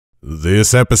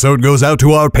This episode goes out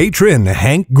to our patron,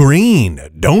 Hank Green.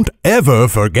 Don't ever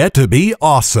forget to be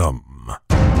awesome.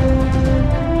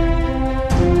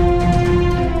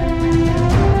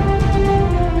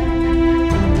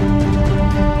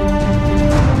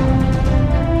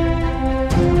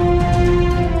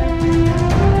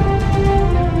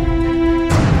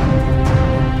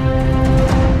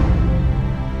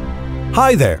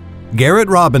 Hi there, Garrett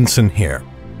Robinson here.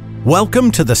 Welcome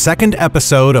to the second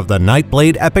episode of the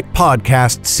Nightblade Epic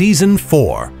Podcast Season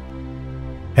 4.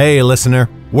 Hey listener,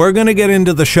 we're gonna get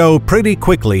into the show pretty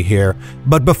quickly here,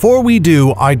 but before we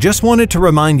do, I just wanted to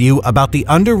remind you about the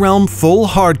Underrealm full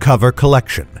hardcover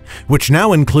collection, which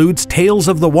now includes Tales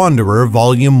of the Wanderer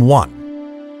Volume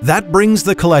 1. That brings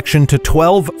the collection to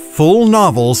 12 full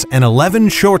novels and 11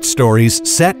 short stories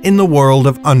set in the world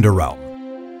of Underrealm.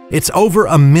 It's over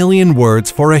 1 million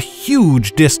words for a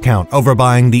huge discount over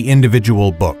buying the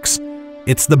individual books.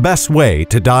 It's the best way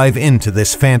to dive into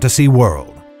this fantasy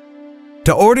world.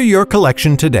 To order your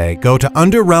collection today, go to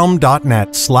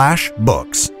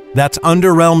underrealm.net/books. That's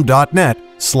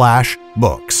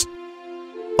underrealm.net/books.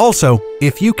 Also,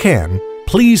 if you can,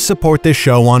 please support this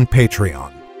show on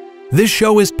Patreon. This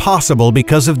show is possible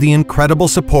because of the incredible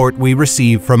support we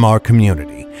receive from our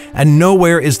community, and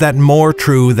nowhere is that more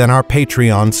true than our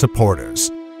Patreon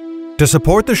supporters. To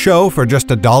support the show for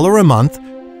just $1 a month,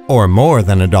 or more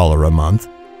than $1 a month,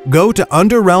 go to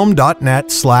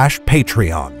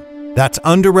underrealm.net/Patreon. That's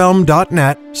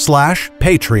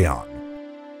underrealm.net/Patreon.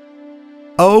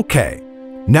 Okay,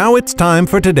 now it's time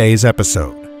for today's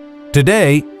episode.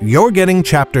 Today, you're getting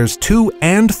chapters 2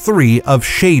 and 3 of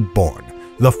Shadeborn,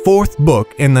 the 4th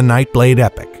book in the Nightblade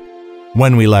epic.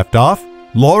 When we left off,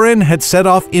 Lauren had set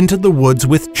off into the woods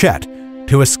with Chet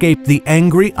to escape the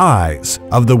angry eyes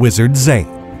of the wizard Zane.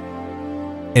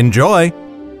 Enjoy!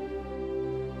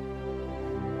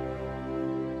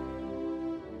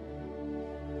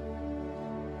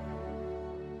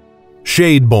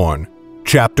 Shadeborn,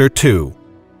 Chapter 2.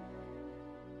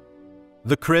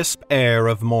 The crisp air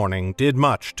of morning did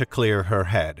much to clear her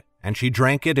head, and she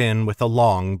drank it in with a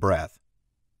long breath.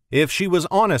 If she was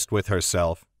honest with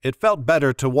herself, it felt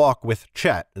better to walk with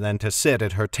Chet than to sit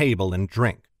at her table and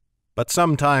drink, but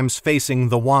sometimes facing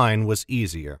the wine was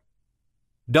easier.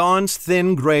 Dawn's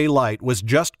thin gray light was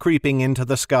just creeping into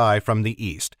the sky from the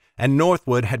east, and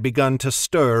Northwood had begun to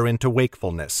stir into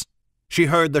wakefulness. She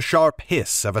heard the sharp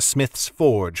hiss of a smith's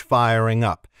forge firing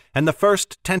up, and the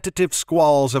first tentative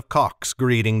squalls of cocks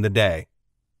greeting the day.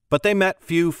 But they met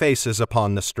few faces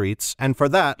upon the streets, and for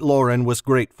that Lauren was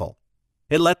grateful.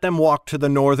 It let them walk to the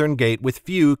northern gate with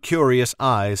few curious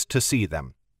eyes to see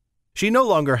them. She no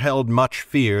longer held much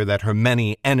fear that her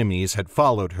many enemies had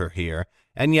followed her here,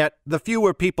 and yet the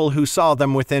fewer people who saw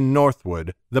them within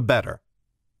Northwood, the better.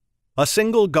 A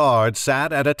single guard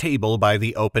sat at a table by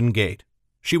the open gate.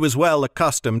 She was well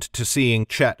accustomed to seeing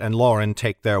Chet and Lauren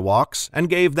take their walks, and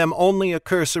gave them only a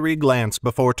cursory glance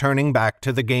before turning back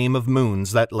to the game of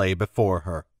moons that lay before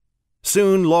her.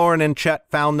 Soon Lauren and Chet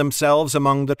found themselves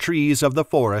among the trees of the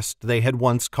forest they had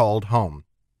once called home.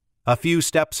 A few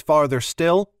steps farther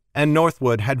still, and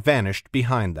Northwood had vanished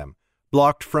behind them,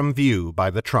 blocked from view by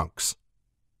the trunks.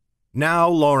 Now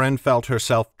Lauren felt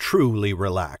herself truly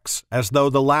relax, as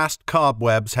though the last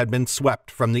cobwebs had been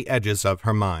swept from the edges of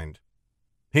her mind.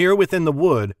 Here within the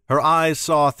wood, her eyes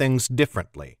saw things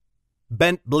differently.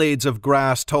 Bent blades of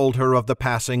grass told her of the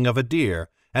passing of a deer,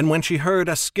 and when she heard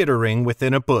a skittering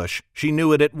within a bush, she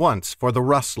knew it at once for the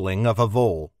rustling of a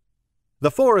vole. The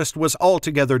forest was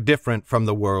altogether different from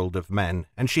the world of men,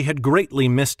 and she had greatly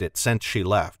missed it since she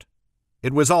left.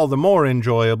 It was all the more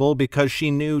enjoyable because she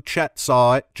knew Chet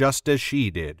saw it just as she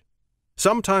did.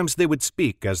 Sometimes they would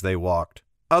speak as they walked.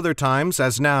 Other times,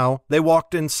 as now, they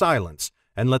walked in silence,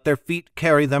 and let their feet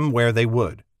carry them where they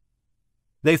would.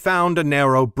 They found a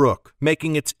narrow brook,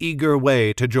 making its eager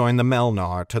way to join the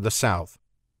Melnar to the south.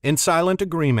 In silent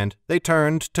agreement, they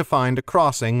turned to find a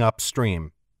crossing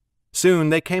upstream.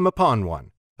 Soon they came upon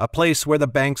one, a place where the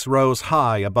banks rose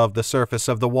high above the surface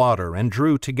of the water and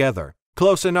drew together,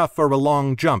 close enough for a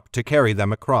long jump to carry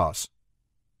them across.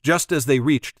 Just as they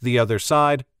reached the other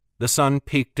side, the sun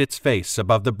peeked its face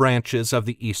above the branches of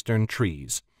the eastern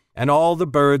trees, and all the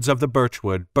birds of the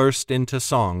birchwood burst into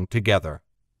song together.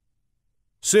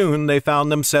 Soon they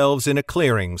found themselves in a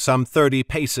clearing some 30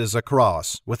 paces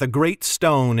across, with a great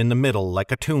stone in the middle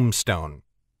like a tombstone.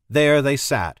 There they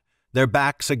sat, their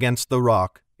backs against the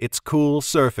rock, its cool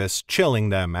surface chilling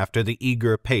them after the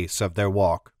eager pace of their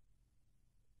walk.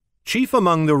 Chief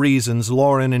among the reasons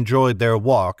Lauren enjoyed their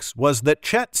walks was that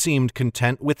Chet seemed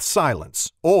content with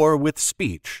silence, or with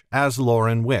speech, as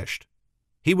Lauren wished.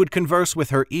 He would converse with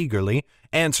her eagerly,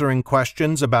 answering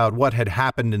questions about what had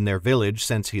happened in their village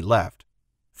since he left.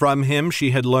 From him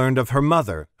she had learned of her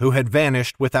mother, who had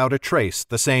vanished without a trace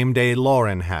the same day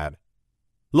Lauren had.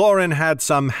 Lauren had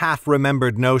some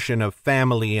half-remembered notion of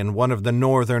family in one of the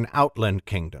northern outland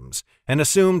kingdoms, and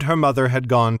assumed her mother had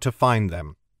gone to find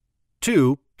them.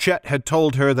 2, Chet had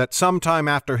told her that sometime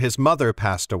after his mother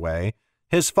passed away,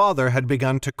 his father had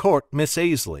begun to court Miss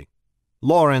Aisley.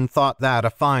 Lauren thought that a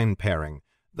fine pairing,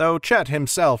 though Chet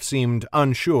himself seemed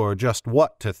unsure just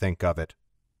what to think of it.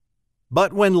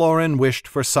 But when Lauren wished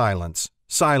for silence,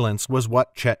 silence was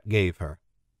what Chet gave her.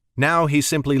 Now he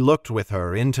simply looked with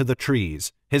her into the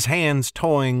trees, his hands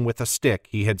toying with a stick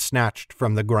he had snatched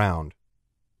from the ground.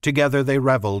 Together they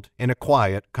reveled in a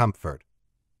quiet comfort.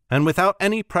 And without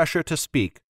any pressure to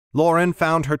speak, Lauren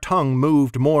found her tongue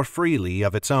moved more freely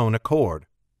of its own accord.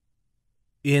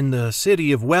 "In the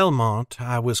city of Wellmont,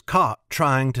 I was caught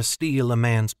trying to steal a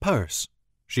man's purse,"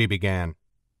 she began.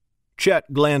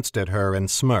 Chet glanced at her and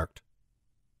smirked.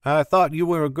 "I thought you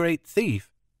were a great thief.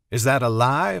 Is that a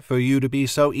lie for you to be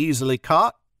so easily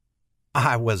caught?"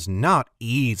 "I was not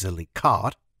easily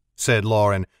caught," said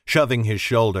Lauren, shoving his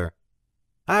shoulder.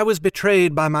 "I was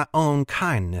betrayed by my own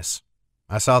kindness.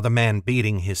 I saw the man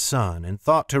beating his son and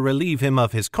thought to relieve him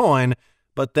of his coin,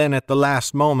 but then at the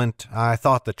last moment I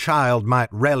thought the child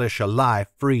might relish a life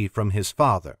free from his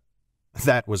father.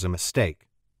 That was a mistake.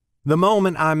 The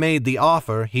moment I made the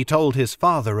offer, he told his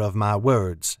father of my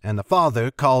words, and the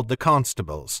father called the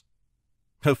constables."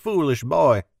 "A foolish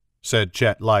boy," said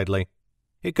Chet lightly.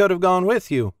 "He could have gone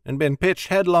with you and been pitched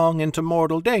headlong into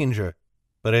mortal danger,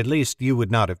 but at least you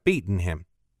would not have beaten him."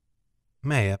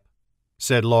 "Mayhap,"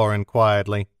 said Lauren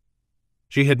quietly.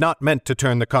 She had not meant to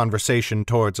turn the conversation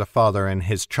towards a father and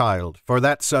his child, for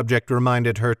that subject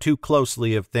reminded her too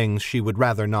closely of things she would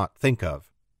rather not think of.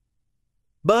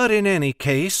 "But in any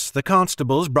case, the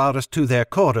constables brought us to their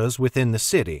quarters within the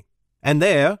city, and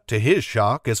there, to his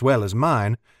shock as well as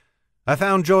mine, I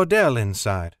found Jordell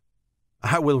inside.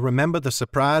 I will remember the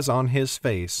surprise on his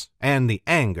face, and the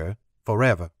anger,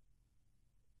 forever."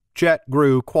 Chet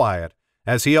grew quiet,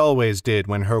 as he always did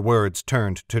when her words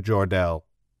turned to Jordell.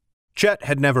 Chet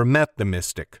had never met the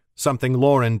mystic, something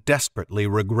Lauren desperately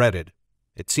regretted.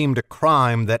 It seemed a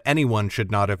crime that anyone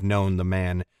should not have known the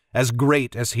man, as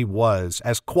great as he was,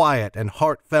 as quiet and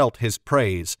heartfelt his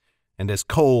praise, and as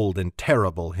cold and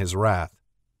terrible his wrath.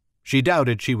 She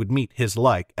doubted she would meet his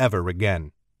like ever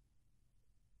again.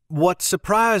 What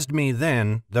surprised me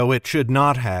then, though it should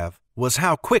not have, was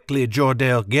how quickly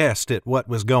Jordell guessed at what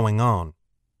was going on.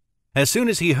 As soon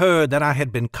as he heard that I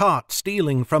had been caught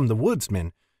stealing from the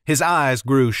woodsman, his eyes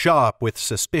grew sharp with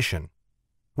suspicion.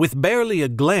 With barely a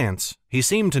glance, he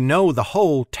seemed to know the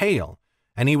whole tale,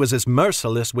 and he was as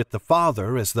merciless with the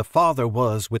father as the father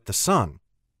was with the son.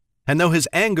 And though his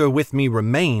anger with me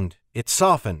remained, it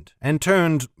softened and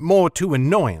turned more to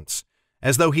annoyance,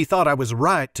 as though he thought I was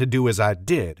right to do as I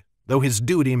did, though his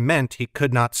duty meant he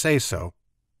could not say so.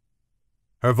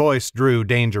 Her voice drew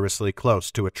dangerously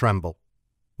close to a tremble.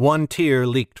 One tear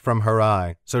leaked from her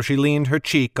eye, so she leaned her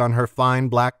cheek on her fine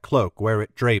black cloak where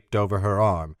it draped over her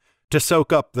arm, to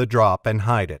soak up the drop and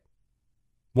hide it.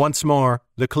 Once more,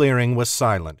 the clearing was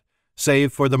silent,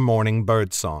 save for the morning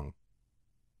birdsong.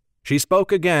 She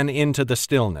spoke again into the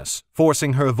stillness,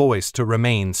 forcing her voice to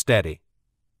remain steady.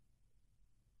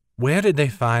 "Where did they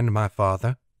find my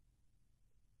father?"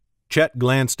 Chet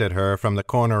glanced at her from the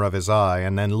corner of his eye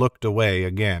and then looked away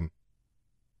again.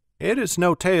 "It is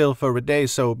no tale for a day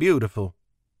so beautiful."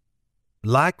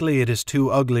 "Likely it is too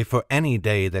ugly for any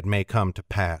day that may come to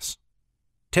pass.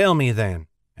 Tell me then,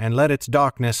 and let its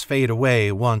darkness fade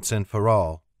away once and for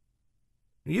all."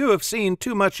 "You have seen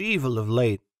too much evil of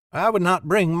late. I would not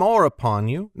bring more upon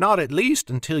you, not at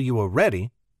least until you are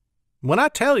ready. When I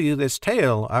tell you this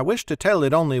tale, I wish to tell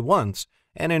it only once,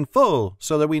 and in full,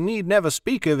 so that we need never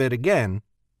speak of it again."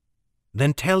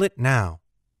 "Then tell it now,"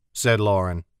 said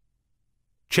Lauren.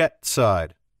 Chet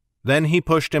sighed. Then he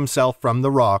pushed himself from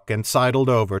the rock and sidled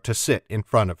over to sit in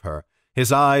front of her,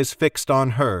 his eyes fixed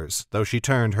on hers, though she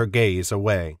turned her gaze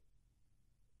away.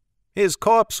 "His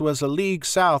corpse was a league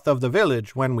south of the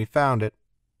village when we found it.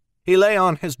 He lay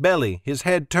on his belly, his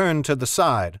head turned to the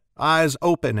side, eyes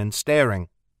open and staring.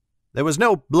 There was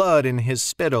no blood in his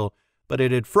spittle, but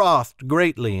it had frothed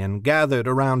greatly and gathered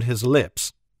around his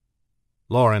lips."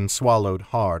 Lauren swallowed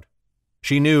hard.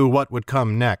 She knew what would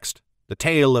come next, the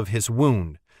tale of his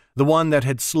wound, the one that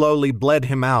had slowly bled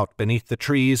him out beneath the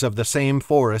trees of the same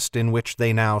forest in which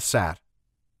they now sat.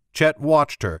 Chet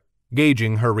watched her,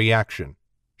 gauging her reaction.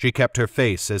 She kept her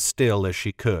face as still as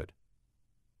she could.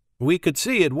 "We could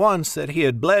see at once that he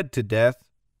had bled to death.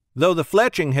 Though the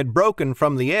fletching had broken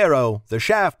from the arrow, the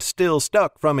shaft still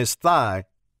stuck from his thigh.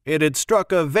 It had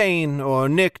struck a vein or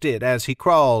nicked it as he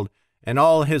crawled, and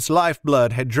all his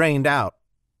lifeblood had drained out.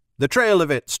 The trail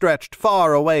of it stretched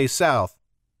far away south,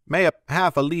 maybe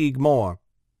half a league more.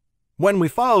 When we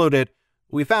followed it,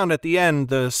 we found at the end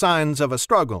the signs of a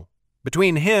struggle,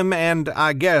 between him and,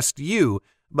 I guessed, you,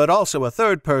 but also a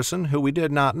third person who we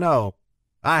did not know.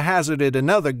 I hazarded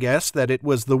another guess that it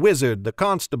was the wizard the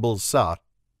constables sought.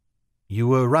 You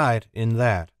were right in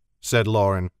that, said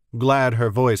Lauren, glad her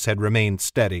voice had remained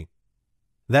steady.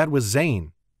 That was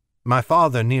Zane. My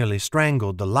father nearly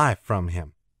strangled the life from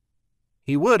him.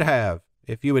 He would have,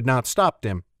 if you had not stopped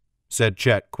him, said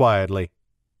Chet quietly.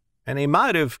 And he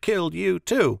might have killed you,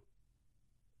 too.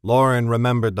 Lauren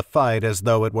remembered the fight as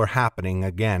though it were happening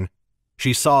again.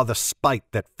 She saw the spite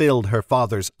that filled her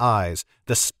father's eyes,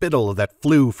 the spittle that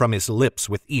flew from his lips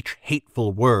with each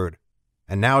hateful word.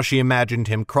 And now she imagined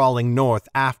him crawling north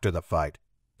after the fight,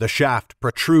 the shaft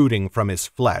protruding from his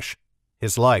flesh,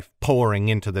 his life pouring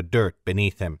into the dirt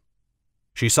beneath him.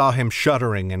 She saw him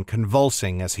shuddering and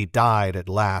convulsing as he died at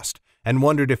last, and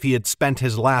wondered if he had spent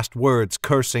his last words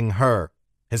cursing her,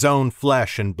 his own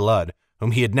flesh and blood,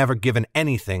 whom he had never given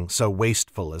anything so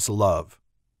wasteful as love.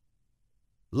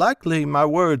 Likely my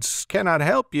words cannot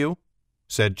help you,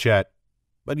 said Chet,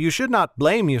 but you should not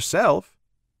blame yourself.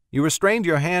 You restrained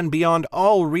your hand beyond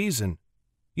all reason.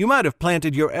 You might have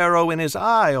planted your arrow in his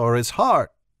eye or his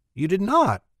heart. You did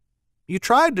not. You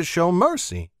tried to show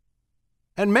mercy.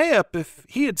 And mayhap if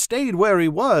he had stayed where he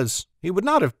was, he would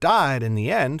not have died in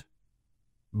the end.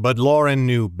 But Lauren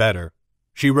knew better.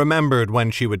 She remembered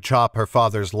when she would chop her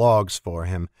father's logs for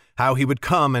him, how he would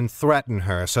come and threaten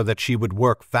her so that she would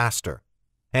work faster.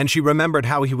 And she remembered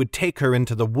how he would take her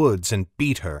into the woods and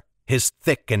beat her, his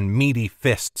thick and meaty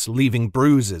fists leaving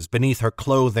bruises beneath her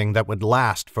clothing that would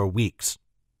last for weeks.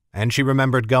 And she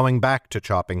remembered going back to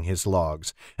chopping his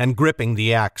logs, and gripping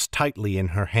the axe tightly in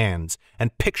her hands,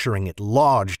 and picturing it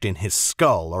lodged in his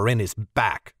skull or in his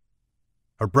back.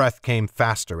 Her breath came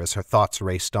faster as her thoughts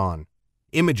raced on.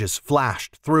 Images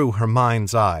flashed through her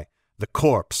mind's eye, the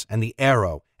corpse and the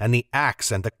arrow, and the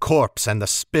axe and the corpse and the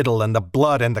spittle and the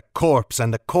blood and the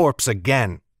corpse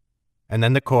again. And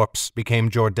then the corpse became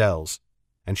Jordel's,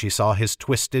 and she saw his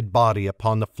twisted body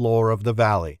upon the floor of the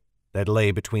valley that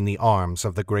lay between the arms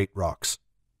of the great rocks.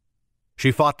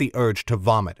 She fought the urge to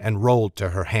vomit and rolled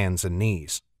to her hands and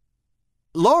knees.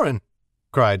 "Lauren!"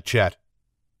 cried Chet.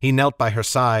 He knelt by her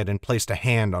side and placed a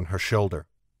hand on her shoulder.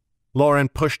 Lauren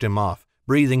pushed him off,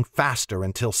 breathing faster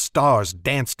until stars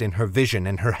danced in her vision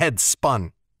and her head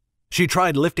spun. She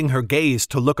tried lifting her gaze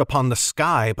to look upon the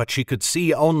sky, but she could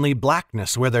see only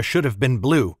blackness where there should have been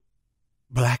blue.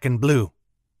 Black and blue,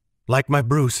 like my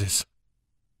bruises.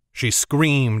 She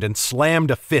screamed and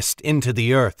slammed a fist into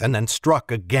the earth and then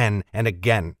struck again and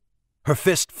again. Her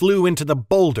fist flew into the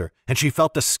boulder, and she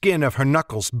felt the skin of her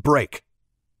knuckles break.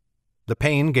 The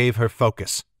pain gave her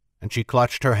focus, and she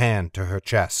clutched her hand to her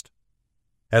chest.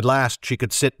 At last she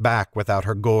could sit back without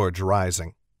her gorge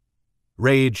rising.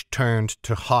 Rage turned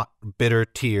to hot, bitter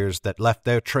tears that left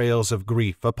their trails of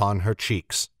grief upon her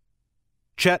cheeks.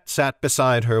 Chet sat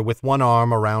beside her with one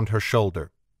arm around her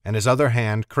shoulder, and his other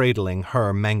hand cradling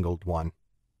her mangled one.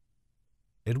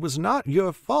 "It was not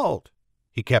your fault,"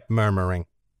 he kept murmuring.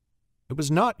 "It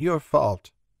was not your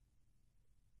fault."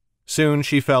 Soon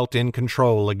she felt in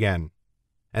control again,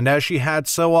 and as she had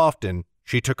so often,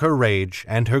 she took her rage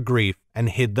and her grief and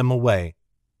hid them away,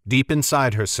 deep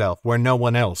inside herself where no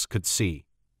one else could see.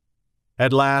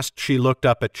 At last she looked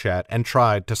up at Chet and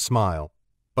tried to smile,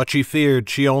 but she feared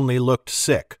she only looked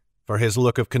sick, for his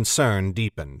look of concern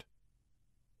deepened.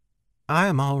 "I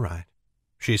am all right,"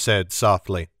 she said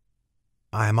softly.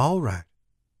 "I am all right.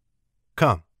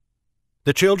 Come.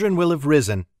 The children will have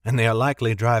risen, and they are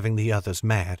likely driving the others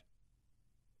mad."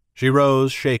 She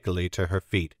rose shakily to her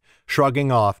feet,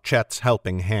 shrugging off Chet's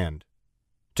helping hand.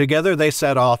 Together they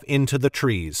set off into the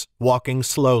trees, walking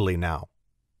slowly now.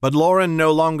 But Lauren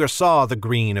no longer saw the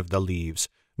green of the leaves,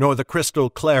 nor the crystal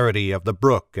clarity of the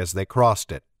brook as they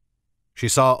crossed it. She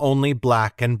saw only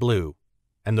black and blue,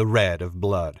 and the red of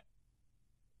blood.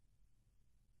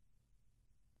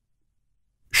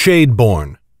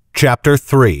 Shadeborn, Chapter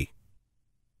 3.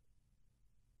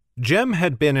 Jem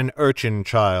had been an urchin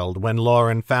child when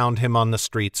Lauren found him on the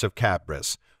streets of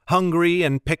Cabris, hungry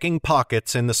and picking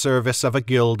pockets in the service of a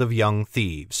guild of young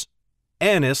thieves.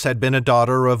 Annis had been a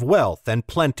daughter of wealth and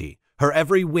plenty, her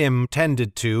every whim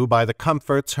tended to by the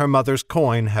comforts her mother's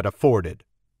coin had afforded.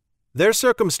 Their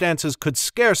circumstances could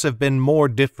scarce have been more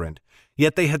different,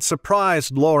 yet they had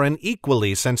surprised Lauren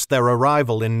equally since their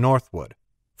arrival in Northwood.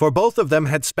 for both of them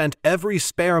had spent every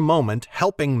spare moment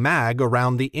helping Mag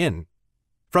around the inn.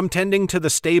 From tending to the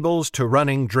stables to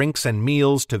running drinks and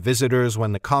meals to visitors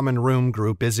when the common room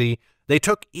grew busy, they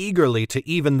took eagerly to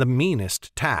even the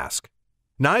meanest task.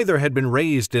 Neither had been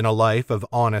raised in a life of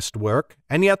honest work,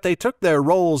 and yet they took their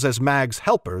roles as Mag's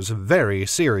helpers very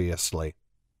seriously.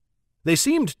 They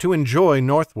seemed to enjoy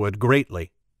Northwood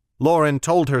greatly. Lauren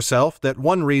told herself that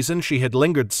one reason she had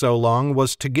lingered so long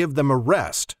was to give them a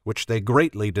rest, which they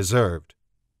greatly deserved.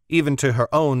 Even to her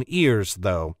own ears,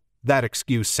 though, that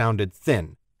excuse sounded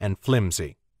thin and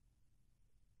flimsy.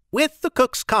 "With the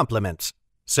cook's compliments,"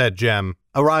 said Jem,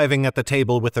 arriving at the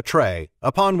table with a tray,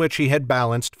 upon which he had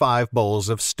balanced 5 bowls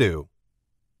of stew.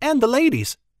 "And the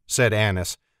ladies," said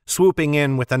Annis, swooping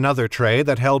in with another tray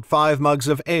that held 5 mugs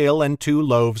of ale and 2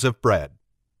 loaves of bread.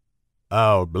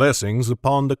 "Our blessings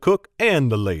upon the cook and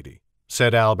the lady,"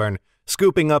 said Albern,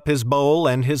 scooping up his bowl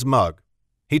and his mug.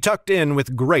 He tucked in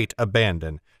with great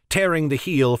abandon, tearing the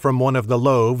heel from one of the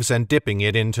loaves and dipping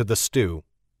it into the stew.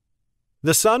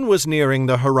 The sun was nearing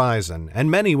the horizon,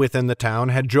 and many within the town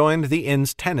had joined the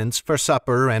inn's tenants for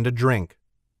supper and a drink.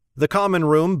 The common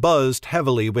room buzzed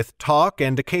heavily with talk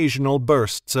and occasional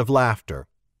bursts of laughter.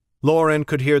 Lauren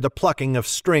could hear the plucking of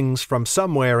strings from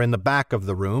somewhere in the back of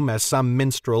the room as some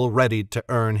minstrel readied to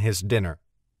earn his dinner.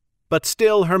 But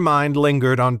still her mind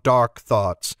lingered on dark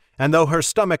thoughts, and though her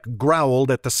stomach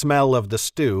growled at the smell of the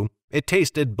stew, it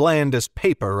tasted bland as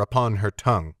paper upon her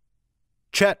tongue.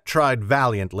 Chet tried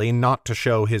valiantly not to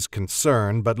show his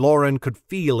concern, but Lauren could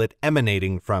feel it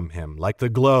emanating from him like the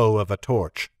glow of a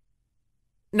torch.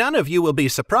 "None of you will be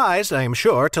surprised, I am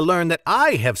sure, to learn that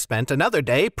I have spent another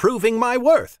day proving my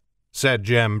worth," said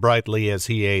Jem brightly as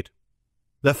he ate.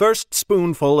 The first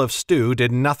spoonful of stew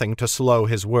did nothing to slow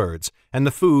his words, and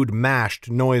the food mashed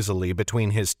noisily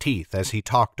between his teeth as he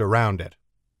talked around it.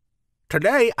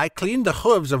 "Today I cleaned the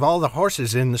hooves of all the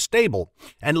horses in the stable,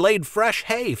 and laid fresh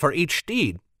hay for each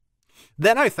steed.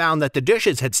 Then I found that the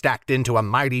dishes had stacked into a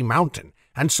mighty mountain,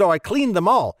 and so I cleaned them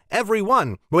all, every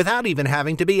one, without even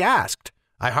having to be asked.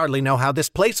 I hardly know how this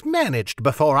place managed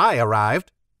before I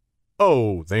arrived."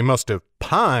 "Oh, they must have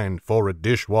pined for a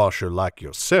dishwasher like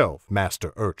yourself,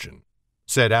 Master Urchin,"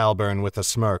 said Albern with a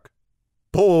smirk.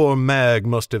 "Poor Mag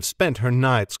must have spent her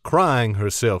nights crying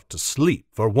herself to sleep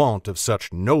for want of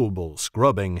such noble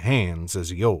scrubbing hands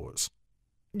as yours."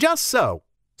 "Just so,"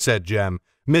 said Jem,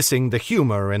 missing the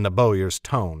humor in the bowyer's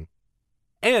tone.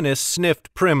 Annis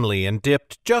sniffed primly and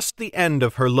dipped just the end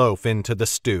of her loaf into the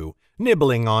stew,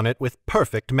 nibbling on it with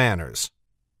perfect manners.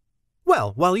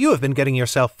 "Well, while you have been getting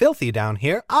yourself filthy down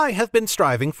here, I have been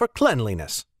striving for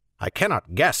cleanliness. I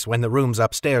cannot guess when the rooms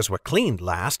upstairs were cleaned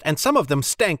last, and some of them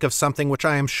stank of something which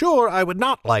I am sure I would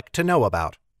not like to know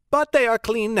about. But they are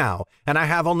clean now, and I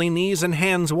have only knees and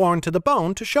hands worn to the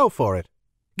bone to show for it.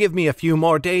 Give me a few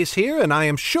more days here, and I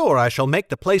am sure I shall make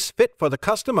the place fit for the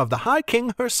custom of the High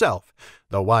King herself,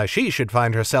 though why she should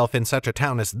find herself in such a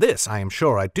town as this I am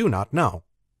sure I do not know."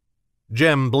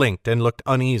 Jem blinked and looked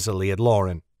uneasily at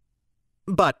Lauren.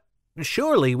 "But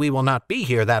surely we will not be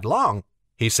here that long,"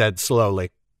 he said slowly.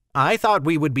 "I thought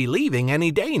we would be leaving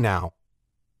any day now."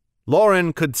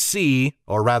 Lauren could see,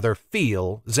 or rather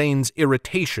feel, Zane's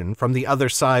irritation from the other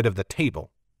side of the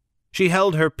table. She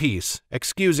held her peace,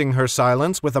 excusing her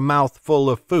silence with a mouth full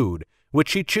of food, which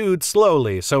she chewed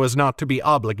slowly so as not to be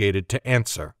obligated to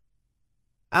answer.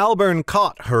 Albern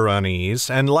caught her unease,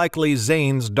 and likely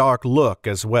Zane's dark look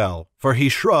as well, for he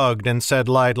shrugged and said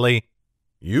lightly,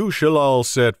 "You shall all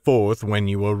set forth when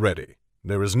you are ready.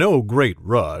 There is no great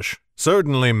rush.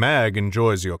 Certainly Mag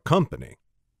enjoys your company."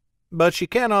 "But she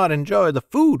cannot enjoy the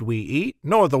food we eat,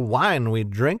 nor the wine we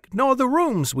drink, nor the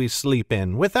rooms we sleep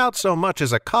in, without so much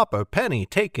as a copper penny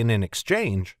taken in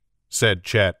exchange," said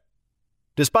Chet.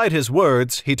 Despite his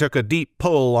words, he took a deep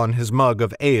pull on his mug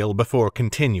of ale before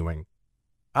continuing.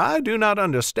 "I do not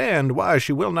understand why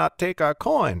she will not take our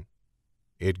coin."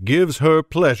 "It gives her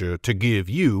pleasure to give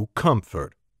you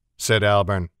comfort," said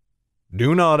Albern.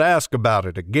 "Do not ask about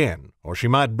it again, or she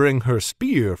might bring her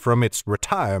spear from its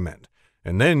retirement,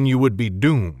 and then you would be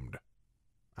doomed."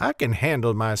 "I can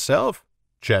handle myself,"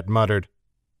 Chet muttered.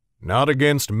 "Not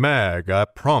against Mag, I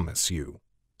promise you,"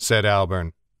 said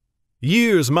Albern.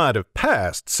 "Years might have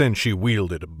passed since she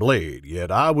wielded a blade, yet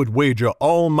I would wager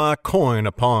all my coin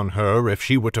upon her if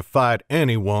she were to fight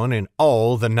anyone in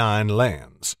all the 9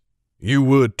 lands. You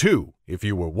would, too, if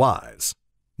you were wise.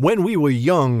 When we were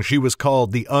young, she was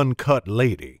called the Uncut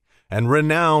Lady, and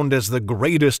renowned as the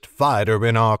greatest fighter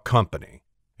in our company.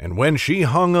 And when she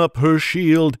hung up her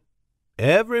shield,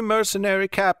 every mercenary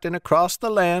captain across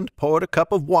the land poured a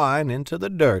cup of wine into the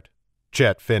dirt,"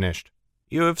 Chet finished.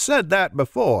 "You have said that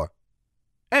before."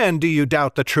 And do you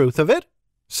doubt the truth of it?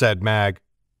 Said Mag.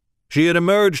 She had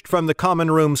emerged from the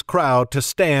common room's crowd to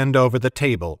stand over the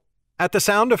table. At the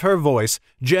sound of her voice,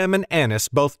 Jem and Annis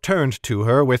both turned to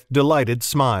her with delighted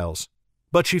smiles.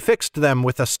 But she fixed them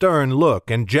with a stern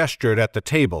look and gestured at the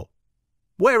table.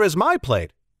 Where is my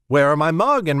plate? Where are my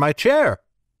mug and my chair?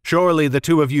 Surely the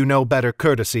two of you know better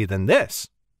courtesy than this.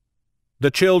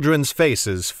 The children's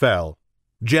faces fell.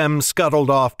 Jem scuttled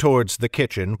off towards the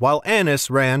kitchen, while Annis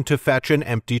ran to fetch an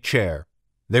empty chair.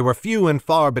 They were few and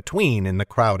far between in the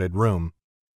crowded room.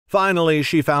 Finally,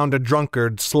 she found a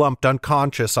drunkard slumped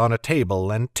unconscious on a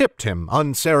table and tipped him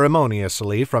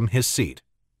unceremoniously from his seat.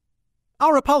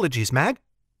 "Our apologies, Mag,"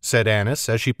 said Annis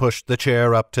as she pushed the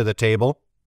chair up to the table.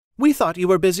 "We thought you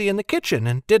were busy in the kitchen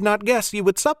and did not guess you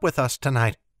would sup with us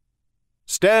tonight."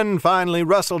 "Sten finally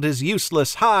rustled his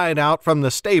useless hide out from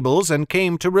the stables and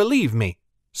came to relieve me,"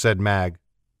 said Mag.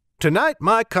 "Tonight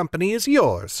my company is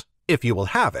yours, if you will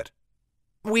have it."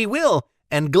 "We will,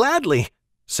 and gladly,"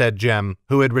 said Jem,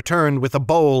 who had returned with a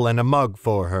bowl and a mug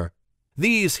for her.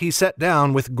 These he set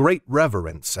down with great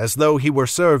reverence, as though he were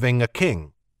serving a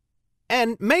king.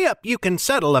 "And mayhap you can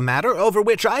settle a matter over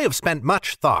which I have spent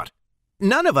much thought.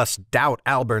 None of us doubt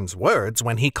Alburn's words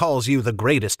when he calls you the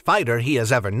greatest fighter he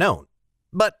has ever known.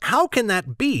 But how can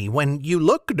that be when you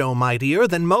look no mightier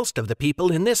than most of the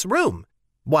people in this room?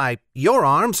 Why, your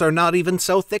arms are not even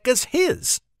so thick as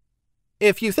his.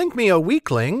 If you think me a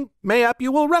weakling, mayhap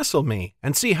you will wrestle me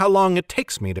and see how long it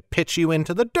takes me to pitch you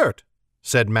into the dirt,"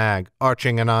 said Mag,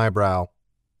 arching an eyebrow.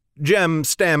 Jem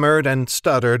stammered and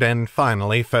stuttered and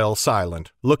finally fell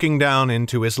silent, looking down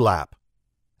into his lap.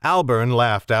 Albern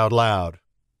laughed out loud.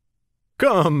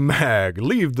 "Come, Mag,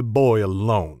 leave the boy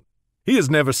alone. He has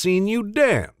never seen you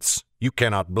dance. You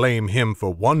cannot blame him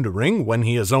for wondering when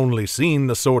he has only seen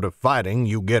the sort of fighting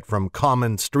you get from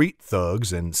common street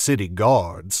thugs and city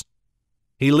guards."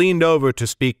 He leaned over to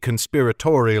speak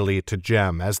conspiratorially to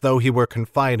Jem, as though he were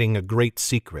confiding a great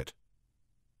secret.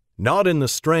 "Not in the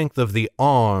strength of the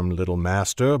arm, little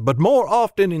master, but more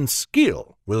often in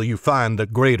skill will you find the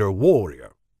greater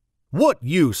warrior. What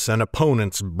use an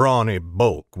opponent's brawny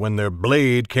bulk when their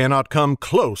blade cannot come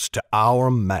close to our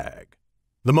Mag?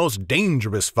 The most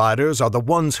dangerous fighters are the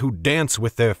ones who dance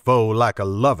with their foe like a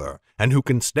lover, and who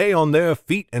can stay on their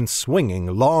feet and swinging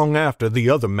long after the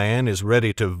other man is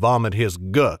ready to vomit his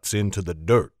guts into the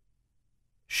dirt."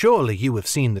 "Surely you have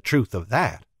seen the truth of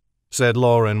that," said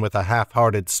Lauren with a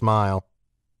half-hearted smile.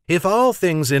 "If all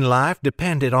things in life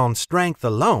depended on strength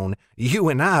alone, you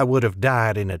and I would have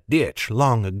died in a ditch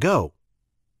long ago."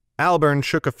 Albern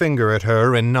shook a finger at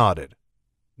her and nodded.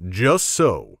 "Just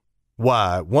so.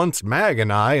 Why, once Mag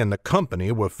and I and the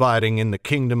company were fighting in the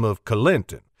kingdom of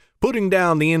Calenton, putting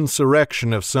down the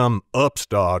insurrection of some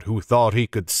upstart who thought he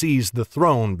could seize the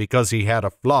throne because he had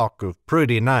a flock of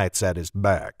pretty knights at his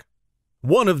back.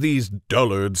 One of these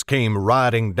dullards came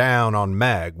riding down on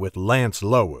Mag with lance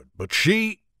lowered, but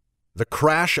she—" The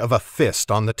crash of a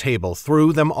fist on the table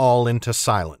threw them all into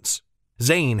silence.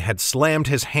 Zane had slammed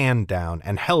his hand down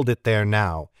and held it there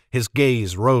now, his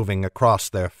gaze roving across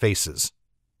their faces.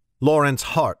 Lauren's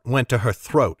heart went to her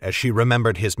throat as she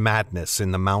remembered his madness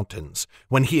in the mountains,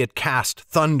 when he had cast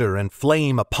thunder and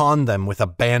flame upon them with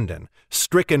abandon,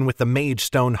 stricken with the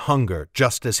mage-stone hunger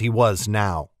just as he was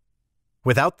now.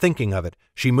 Without thinking of it,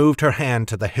 she moved her hand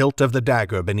to the hilt of the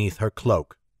dagger beneath her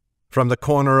cloak. From the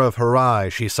corner of her eye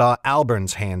she saw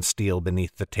Albern's hand steal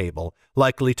beneath the table,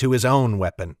 likely to his own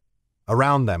weapon.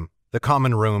 Around them, the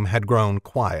common room had grown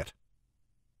quiet.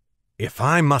 "If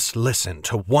I must listen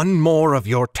to one more of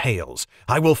your tales,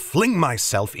 I will fling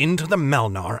myself into the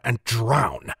Melnar and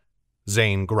drown,"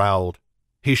 Zane growled.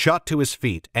 He shot to his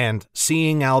feet and,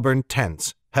 seeing Albern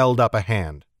tense, held up a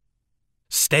hand.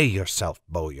 "Stay yourself,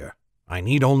 Bowyer. I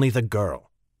need only the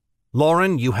girl.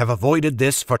 Lauren, you have avoided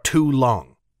this for too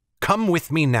long. Come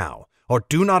with me now, or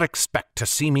do not expect to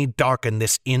see me darken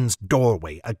this inn's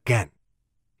doorway again.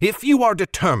 If you are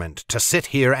determined to sit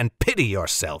here and pity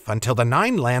yourself until the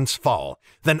 9 lands fall,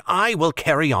 then I will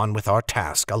carry on with our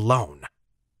task alone."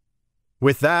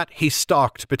 With that, he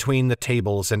stalked between the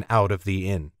tables and out of the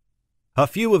inn. A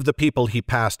few of the people he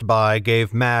passed by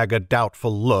gave Mag a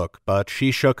doubtful look, but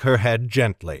she shook her head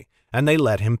gently, and they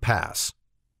let him pass.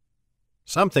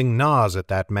 "Something gnaws at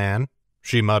that man,"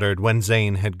 she muttered when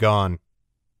Zane had gone.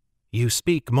 "You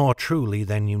speak more truly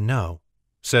than you know,"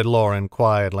 said Lauren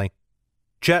quietly.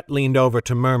 Chet leaned over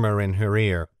to murmur in her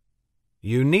ear,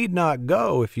 "You need not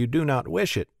go if you do not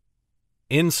wish it."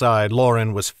 Inside,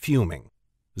 Lauren was fuming.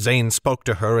 Zane spoke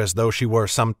to her as though she were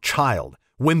some child,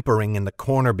 whimpering in the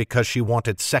corner because she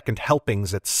wanted second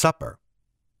helpings at supper.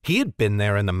 He had been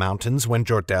there in the mountains when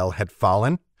Jordell had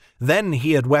fallen. then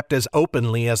he had wept as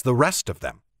openly as the rest of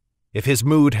them. If his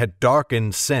mood had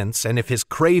darkened since, and if his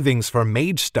cravings for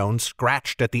Magestone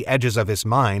scratched at the edges of his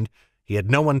mind, he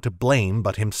had no one to blame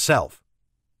but himself.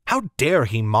 How dare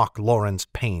he mock Lauren's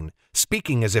pain,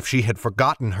 speaking as if she had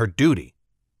forgotten her duty?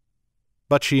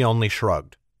 But she only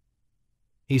shrugged.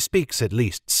 He speaks at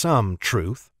least some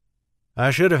truth. I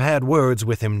should have had words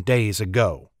with him days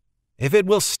ago. If it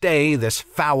will stay this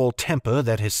foul temper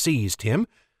that has seized him,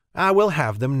 I will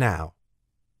have them now.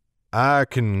 I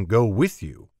can go with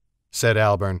you, said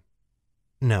Alburn.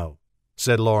 No,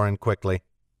 said Lauren quickly.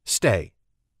 Stay.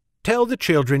 Tell the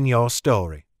children your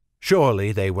story.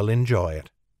 Surely they will enjoy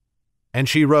it. And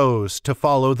she rose to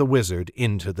follow the wizard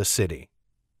into the city.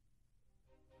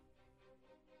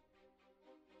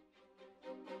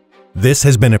 This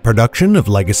has been a production of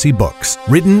Legacy Books,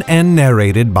 written and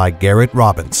narrated by Garrett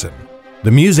Robinson.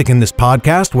 The music in this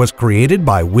podcast was created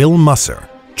by Will Musser.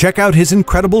 Check out his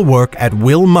incredible work at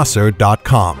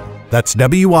willmusser.com. That's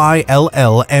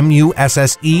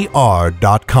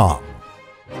WILLMUSSER.com.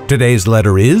 Today's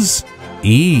letter is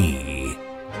E.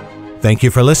 Thank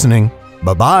you for listening.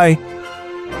 Bye-bye.